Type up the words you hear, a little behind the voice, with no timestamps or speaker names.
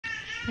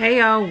Hey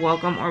y'all,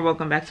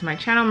 welcome back to my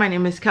channel. My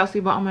name is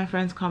Kelsey, but all my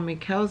friends call me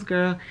Kels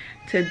Girl.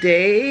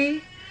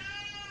 Today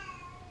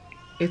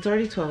it's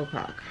already 12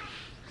 o'clock.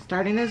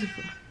 Starting this,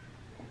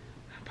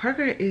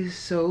 Parker is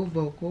so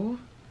vocal.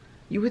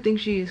 You would think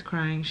she is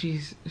crying.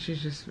 She's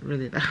just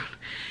really loud.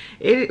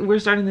 We're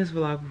starting this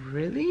vlog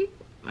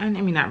I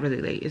mean not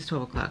really late, it's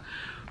 12 o'clock.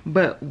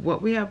 But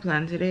what we have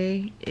planned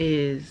today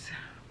is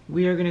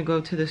we are gonna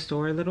go to the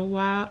store in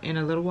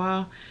a little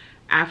while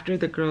after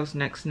the girls'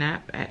 next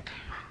nap at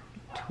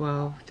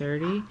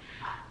 12:30,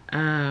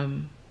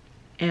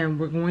 and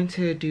we're going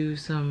to do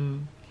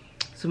some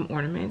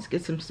ornaments,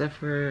 get some stuff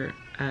for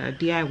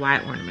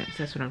DIY ornaments.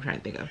 That's what I'm trying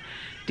to think of.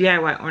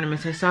 DIY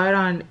ornaments. I saw it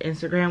on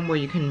Instagram where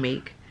you can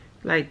make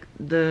like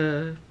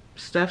the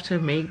stuff to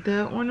make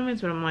the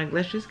ornaments, but I'm like,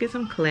 let's just get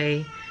some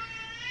clay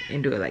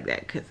and do it like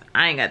that because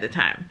I ain't got the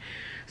time.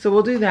 So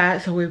we'll do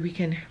that so we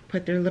can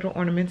put their little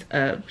ornaments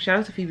up. Shout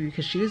out to Phoebe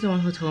because she was the one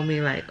who told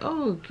me like,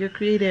 oh, you're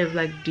creative,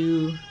 like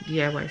do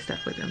DIY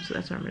stuff with them. So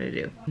that's what I'm gonna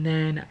do. And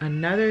then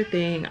another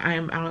thing, I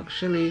am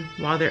actually,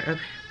 while they're up,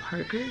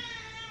 Parker.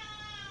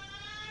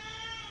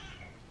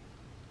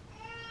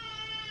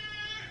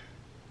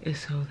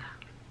 It's so loud,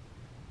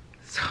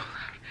 so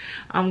loud.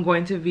 I'm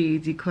going to be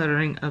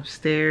decluttering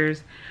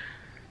upstairs,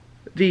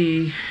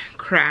 the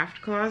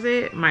craft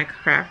closet, my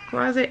craft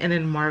closet, and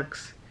then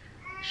Mark's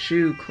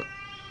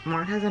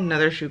Mark has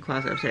another shoe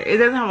closet upstairs. It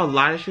doesn't have a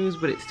lot of shoes,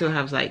 but it still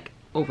has like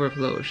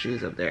overflow of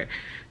shoes up there.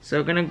 So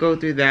we're gonna go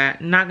through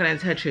that. Not gonna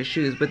touch his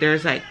shoes, but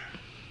there's like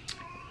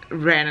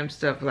random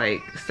stuff,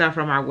 like stuff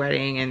from our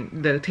wedding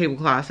and the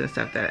tablecloths and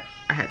stuff that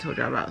I had told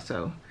y'all about.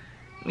 So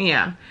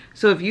yeah,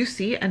 so if you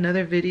see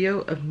another video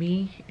of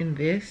me in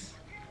this,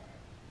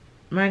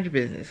 mind your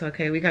business,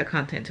 okay? We got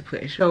content to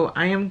push. So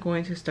I am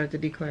going to start the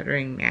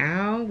decluttering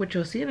now, which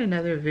you'll see in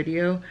another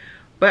video.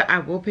 But I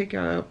will pick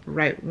y'all up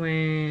right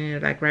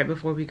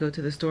before we go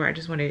to the store. I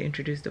just wanted to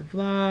introduce the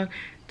vlog,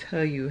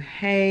 tell you,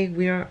 hey,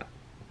 we are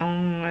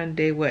on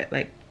day what,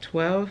 like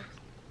 12,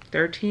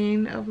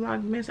 13 of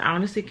VLOGMAS. I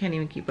honestly can't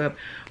even keep up,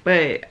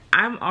 but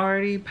I'm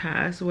already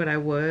past what I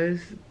was,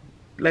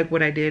 like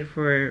what I did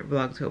for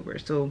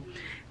Vlogtober. So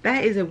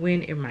that is a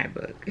win in my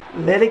book.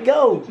 Let it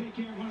go.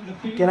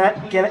 Can I?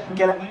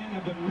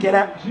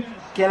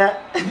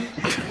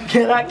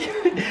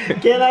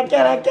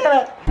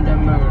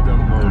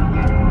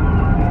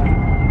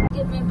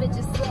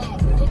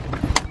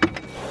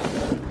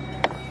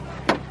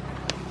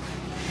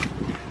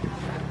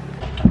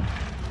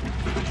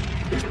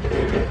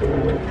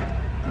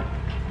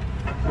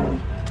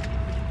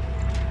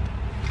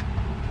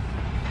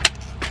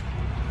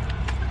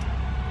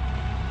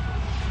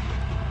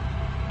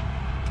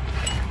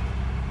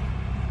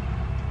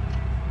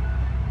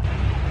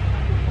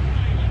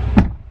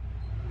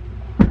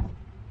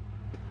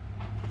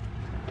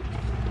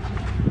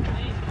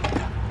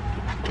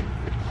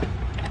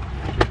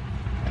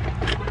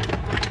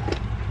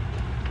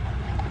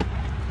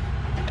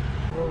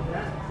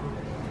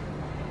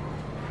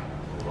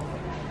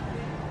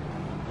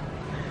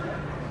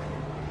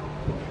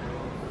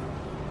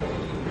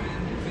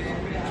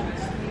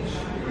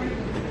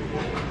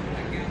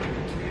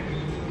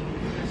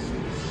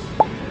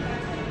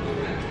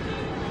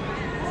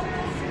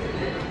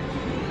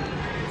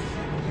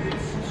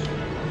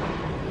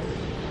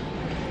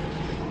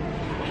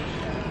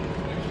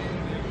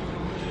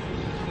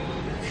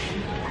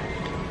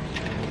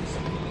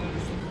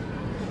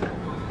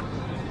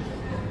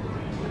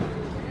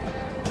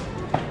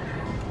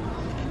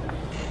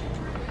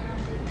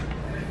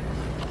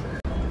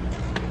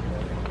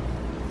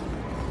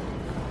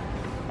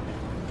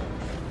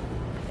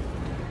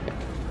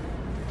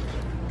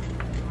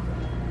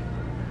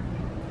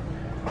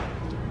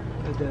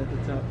 At the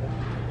top.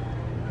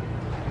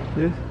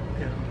 This?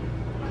 Yeah.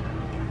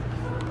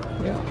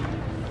 Yeah.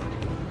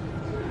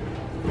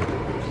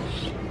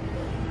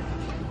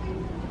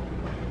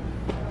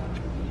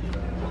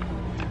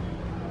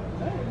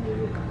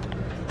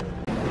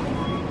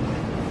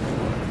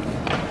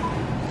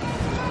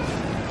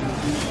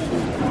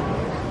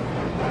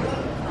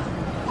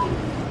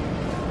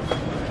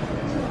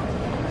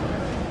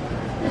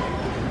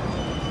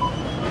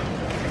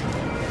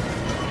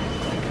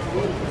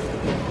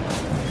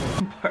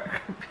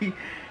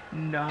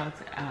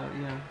 Knocked out,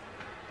 yeah.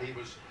 He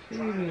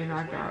didn't even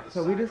knocked out.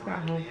 So we just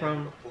got home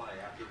from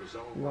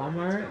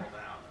Walmart.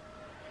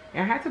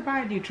 And I had to buy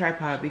a new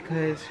tripod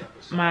because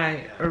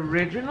my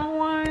original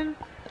one,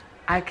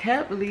 I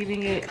kept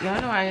leaving it.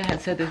 Y'all know I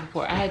had said this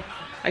before. I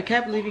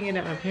kept leaving it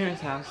at my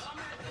parents' house.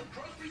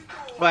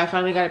 Well, I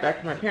finally got it back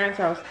from my parents'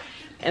 house,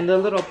 and the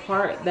little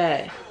part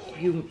that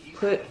you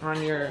put on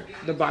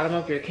the bottom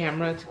of your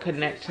camera to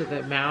connect to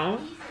the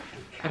mount,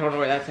 I don't know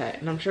where that's at,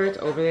 and I'm sure it's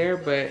over there,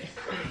 but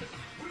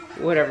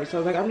whatever. So I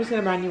was like, I'm just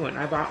gonna buy a new one.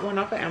 I bought one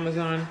off of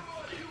Amazon.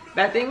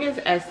 That thing is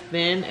as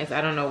thin as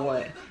I don't know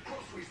what.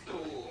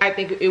 I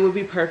think it would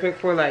be perfect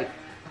for like,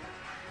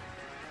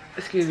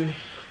 excuse me.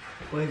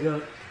 Wake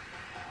up.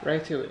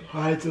 Right to it.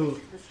 Right to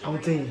it. I'm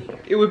telling you.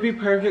 It would be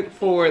perfect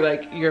for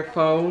like your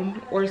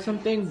phone or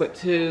something, but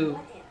to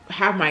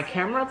have my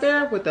camera up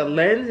there with the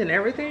lens and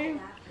everything,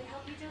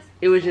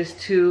 it was just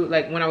too,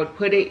 like, when I would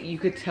put it, you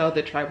could tell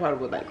the tripod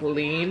would like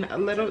lean a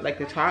little, like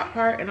the top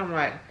part, and I'm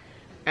like,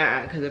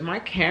 because if my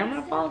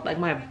camera falls, like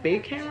my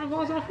big camera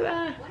falls off of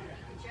that,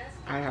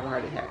 I have a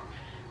heart attack.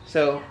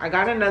 So I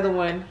got another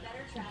one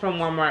from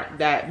Walmart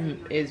that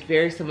is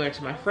very similar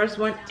to my first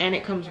one, and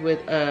it comes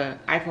with a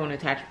iPhone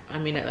attachment, I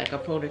mean like a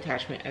phone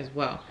attachment as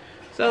well.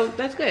 So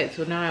that's good.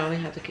 So now I only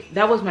have to,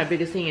 that was my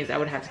biggest thing, is I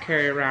would have to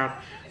carry around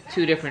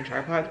 2 different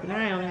tripods, but now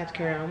I only have to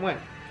carry around one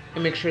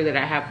and make sure that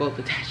I have both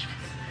attachments.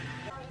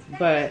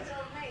 But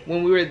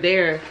when we were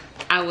there,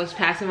 I was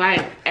passing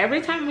by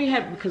every time we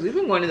had, because we've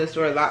been going to the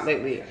store a lot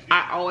lately,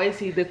 I always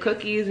see the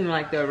cookies and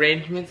like the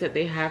arrangements that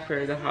they have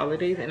for the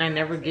holidays, and I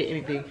never get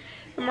anything.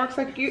 And Mark's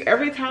like, you,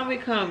 every time we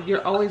come,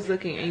 you're always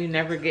looking and you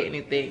never get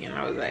anything. And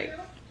I was like,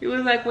 he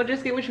was like, well,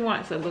 just get what you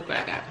want. So look what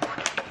I got.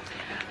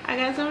 I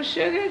got some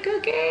sugar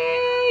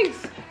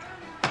cookies.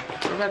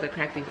 We're about to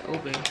crack these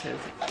open because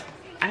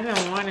I've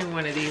been wanting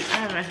one of these. I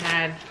haven't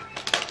had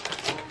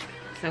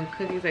some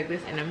cookies like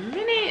this in a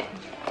minute.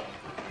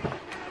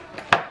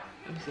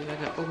 Let me see if I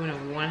can open it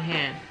with one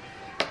hand.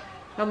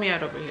 Help me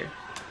out over here.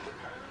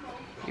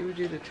 You would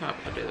do the top,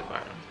 I'll do the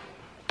bottom.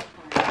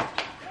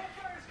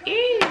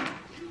 Eee!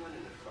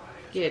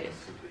 Get it.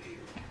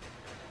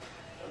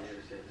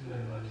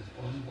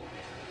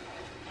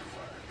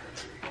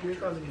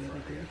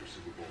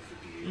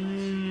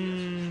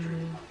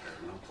 Mmm.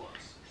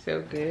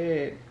 So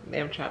good.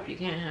 Lamb chop, you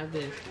can't have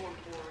this.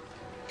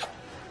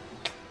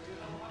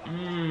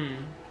 Mmm.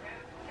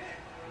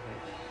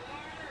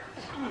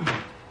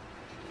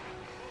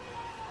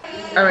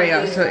 Alright,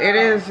 y'all, so it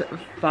is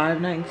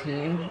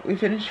 5:19. We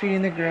finished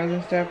feeding the girls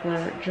and stuff.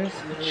 We're just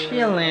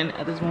chilling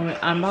at this moment.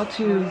 I'm about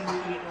to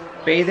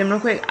bathe them real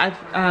quick. I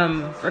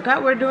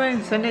forgot we're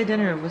doing Sunday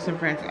dinner with some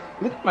friends.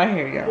 Look at my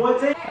hair, y'all.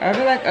 I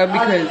feel like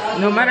because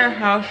no matter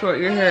how short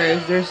your hair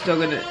is, they're still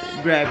gonna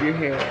grab your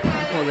hair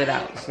and pull it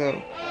out.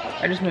 So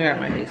I just made it out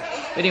my face.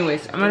 But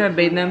anyways, I'm gonna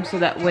bathe them so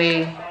that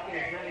way,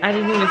 I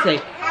didn't even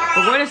say,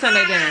 we're going to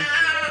Sunday dinner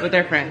with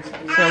their friends.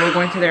 So we're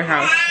going to their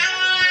house.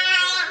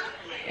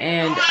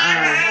 And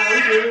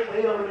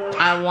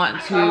I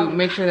want to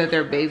make sure that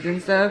they're bathed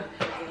and stuff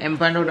and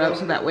bundled up,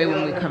 so that way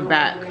when we come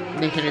back,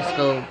 they can just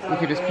go, we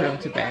can just put them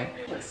to bed.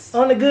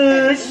 On the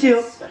good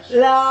ship,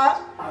 la.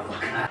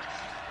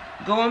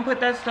 Go and put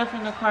that stuff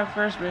in the car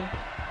first, babe.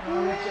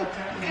 And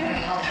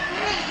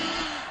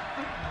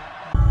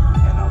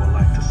I would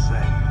like to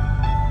say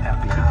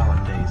happy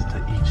holidays to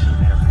each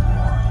and every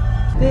one.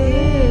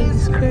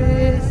 This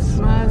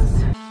Christmas.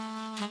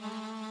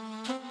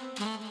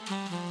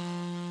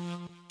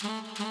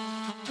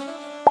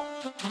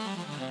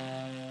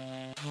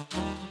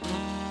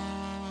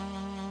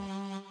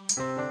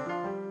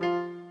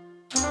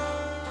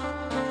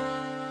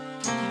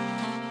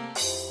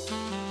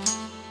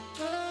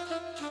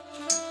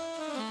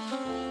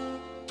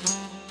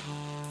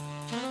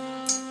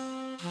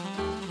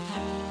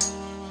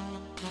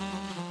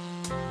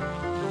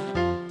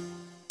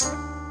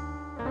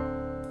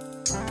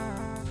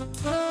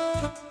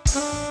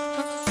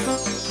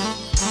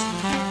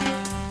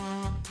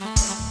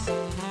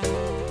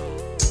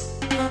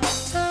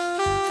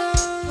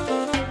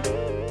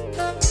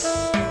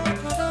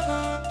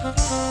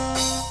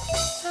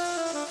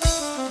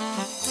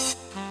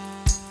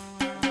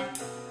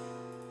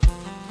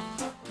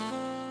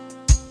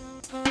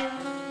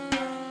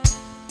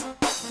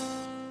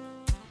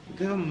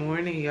 Good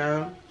morning,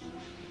 y'all.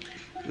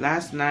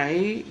 Last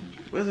night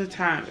was a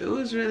time. It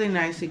was really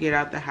nice to get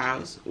out the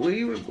house.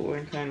 We were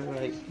going kind of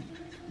like,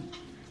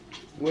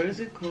 what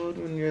is it called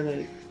when you're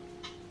like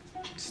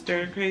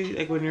stir crazy?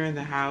 Like when you're in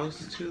the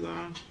house too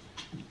long?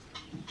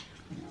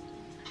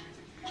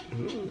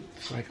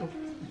 Psycho?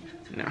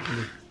 No.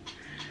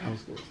 I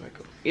was going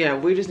psycho. Yeah,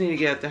 we just need to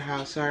get out the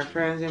house. So our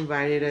friends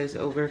invited us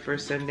over for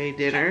Sunday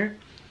dinner.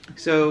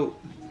 So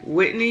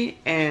Whitney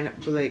and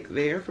Blake,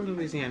 they are from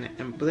Louisiana,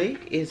 and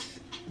Blake is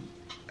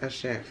a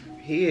chef.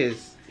 He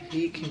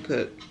can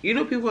cook. You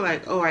know, people are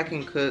like, oh, I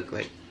can cook.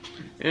 Like,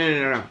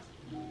 no.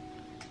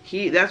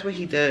 That's what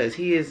he does.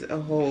 He is a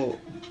whole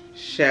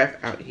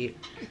chef out here.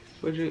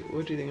 What do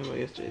you think about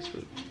yesterday's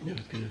food? Yeah,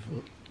 it's good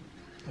food.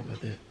 How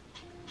about that?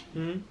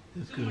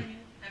 It's good.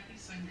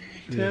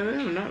 Tell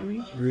them, not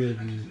me. Real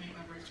good.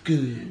 It's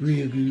good.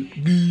 Real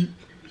good. Good.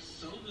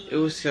 It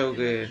was so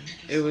good.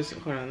 It was,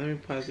 hold on, let me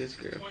pause this,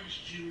 girl.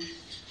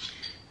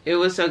 It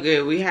was so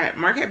good.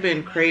 Mark had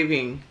been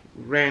craving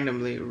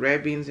randomly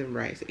red beans and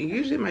rice. And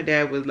usually my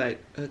dad would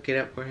like hook it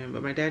up for him,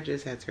 but my dad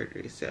just had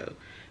surgery, so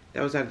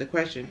that was out of the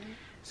question.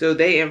 So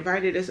they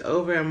invited us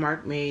over, and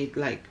Mark made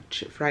like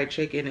fried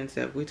chicken and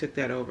stuff. We took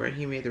that over, and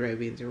he made the red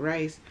beans and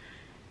rice.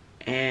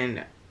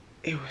 And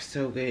it was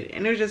so good.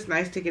 And it was just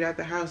nice to get out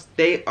the house.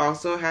 They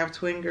also have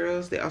twin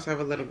girls. They also have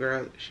a little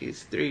girl.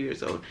 She's 3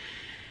 years old.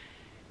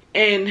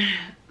 And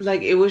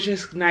like, it was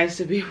just nice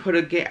to be able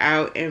to get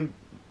out and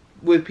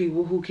with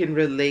people who can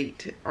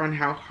relate on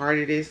how hard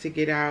it is to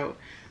get out.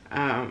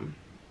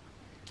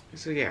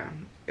 So yeah,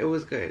 it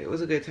was good. It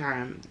was a good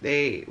time.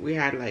 We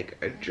had like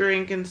a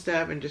drink and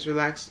stuff and just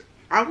relaxed.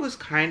 I was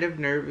kind of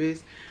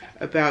nervous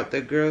about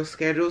the girls'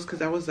 schedules because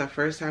that was the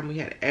first time we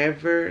had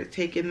ever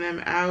taken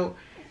them out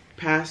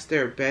past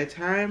their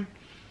bedtime.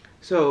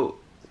 So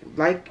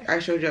like I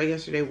showed y'all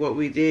yesterday, what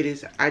we did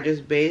is I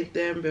just bathed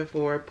them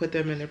before, put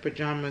them in their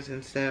pajamas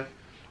and stuff,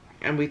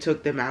 and we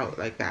took them out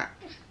like that.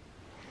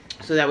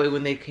 So that way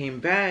when they came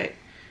back,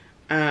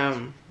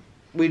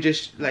 we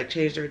just like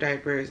changed their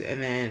diapers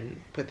and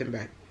then put them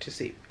back to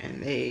sleep,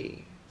 and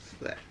they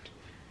slept.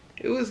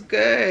 It was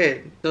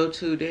good. So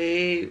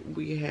today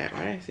we have,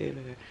 why did I say it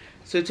like that?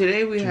 So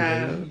today we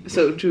have,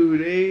 so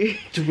today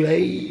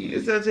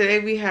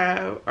we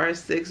have our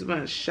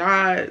 6-month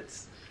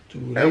shots.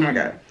 Oh my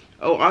God.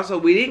 Oh, also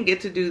we didn't get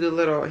to do the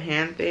little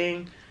hand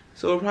thing,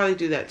 so we'll probably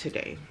do that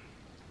today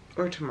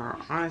or tomorrow.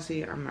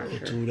 Honestly, I'm not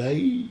sure.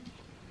 Today.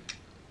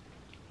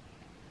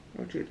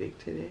 What do you think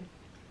today?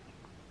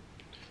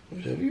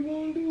 Whatever you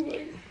want to do,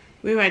 baby.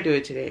 We might do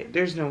it today.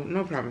 There's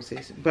no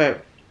promises,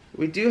 but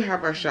we do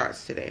have our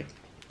shots today.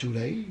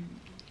 Today.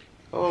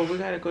 Oh, we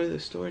gotta go to the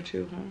store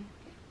too, huh?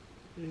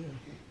 Yeah.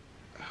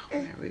 Oh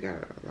man, we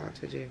got a lot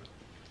to do.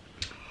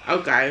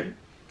 Okay.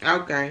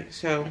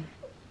 So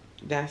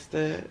that's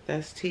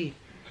tea.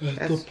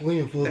 That's the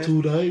plan for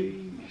today.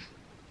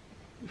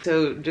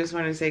 So just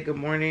want to say good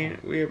morning.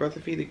 We're about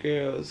to feed the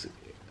girls.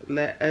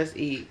 Let us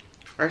eat.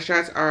 Our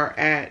shots are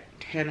at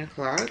 10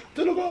 o'clock.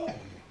 10 o'clock.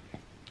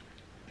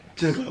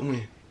 10 o'clock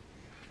when?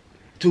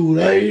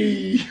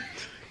 Today.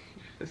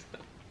 I'll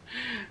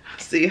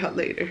see y'all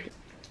later.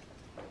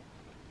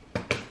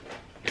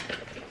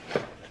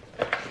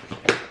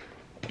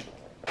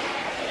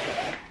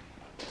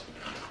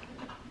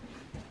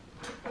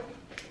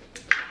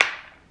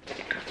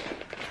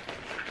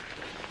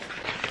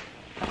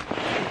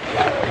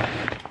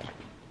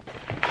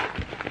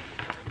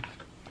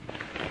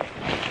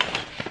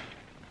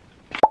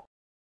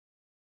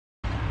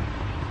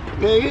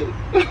 Nigga.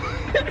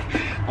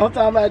 I'm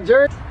talking about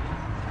jerk.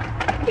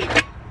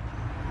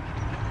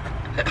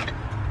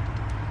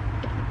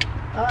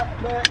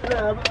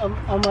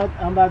 I'm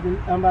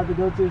about to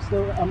go to the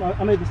store.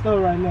 I'm at the store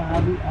right now.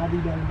 I'll be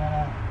done in about an hour.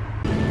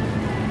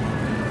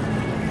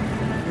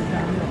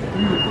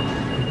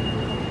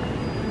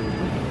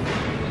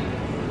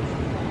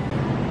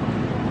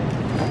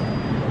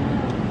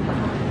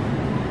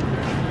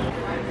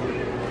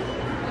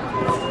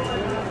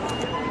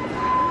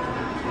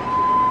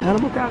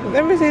 Animal crackers.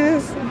 Let me see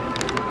this.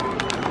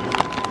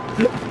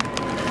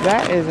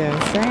 That is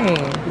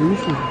insane. This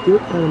is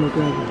good animal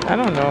crackers. I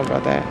don't know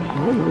about that.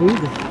 I don't know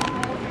either.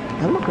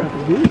 Animal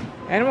crackers good.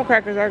 Animal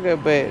crackers are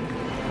good, but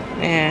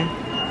man.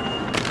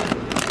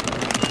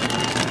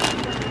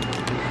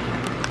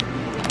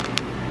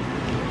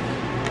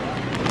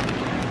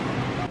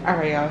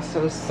 Alright y'all,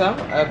 so some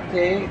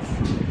updates.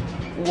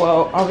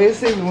 Well,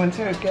 obviously we went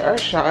to get our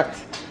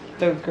shots.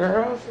 The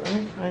girls, let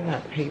me find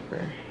that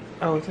paper.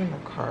 Oh, it's in the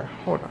car.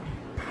 Hold on.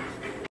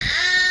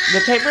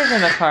 The paper's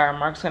in the car.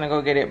 Mark's gonna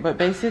go get it. But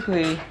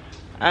basically,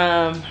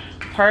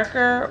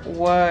 Parker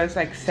was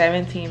like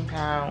 17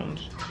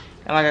 pounds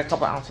and like a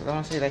couple ounces. I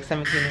want to say like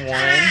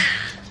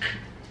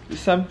 17.1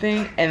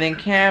 something. And then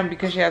Cam,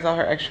 because she has all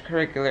her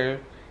extracurricular,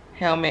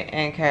 helmet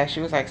and cash, she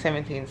was like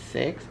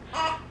 17.6.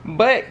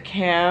 But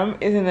Cam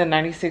is in the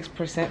 96th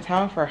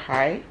percentile for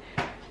height.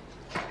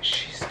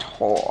 She's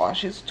tall.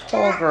 She's a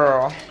tall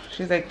girl.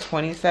 She's like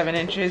 27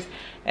 inches.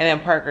 And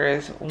then Parker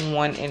is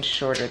 1 inch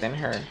shorter than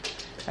her.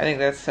 I think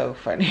that's so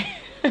funny.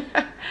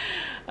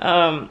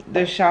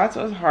 The shots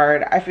was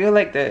hard. I feel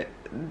like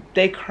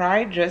they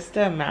cried just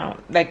the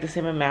amount, like the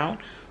same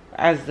amount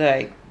as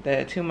the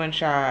 2-month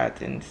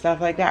shots and stuff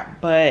like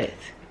that. But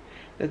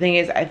the thing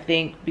is, I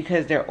think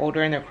because they're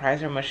older and their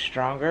cries are much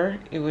stronger,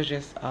 it was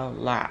just a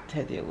lot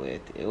to deal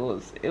with. It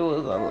was a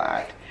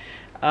lot.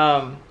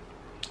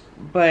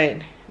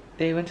 But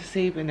they went to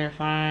sleep and they're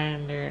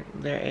fine. They're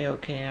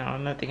A-okay now.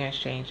 Nothing has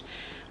changed.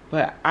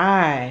 But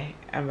I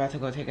am about to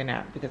go take a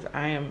nap because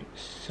I am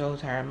so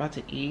tired. I'm about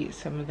to eat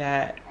some of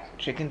that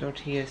chicken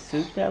tortilla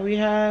soup that we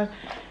have,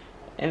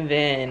 and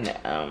then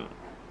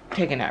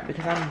take a nap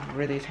because I'm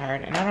really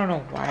tired and I don't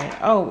know why.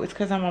 Oh, it's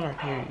because I'm on my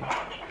period.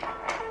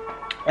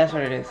 That's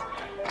what it is.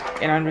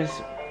 And I'm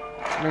just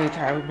really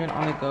tired. We've been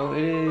on the go.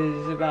 It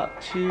is about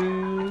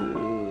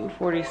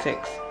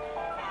 2:46.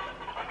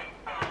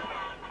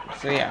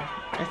 So yeah,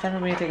 it's time for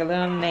me to take a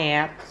little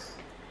nap.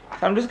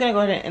 So I'm just gonna go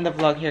ahead and end the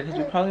vlog here because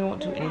we probably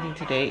won't do anything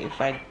today. If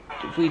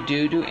we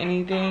do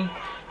anything,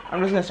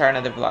 I'm just gonna start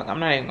another vlog.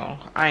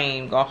 I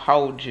ain't gonna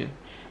hold you.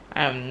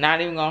 I'm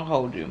not even gonna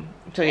hold you.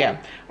 So yeah,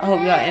 I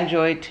hope y'all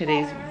enjoyed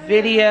today's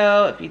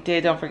video. If you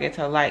did, don't forget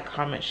to like,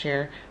 comment,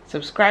 share,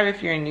 subscribe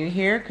if you're new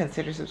here.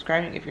 Consider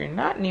subscribing if you're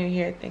not new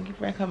here. Thank you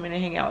for coming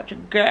and hanging out with your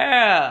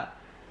girl.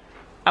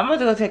 I'm about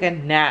to go take a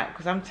nap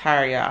because I'm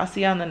tired, y'all. I'll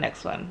see you on the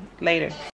next one. Later.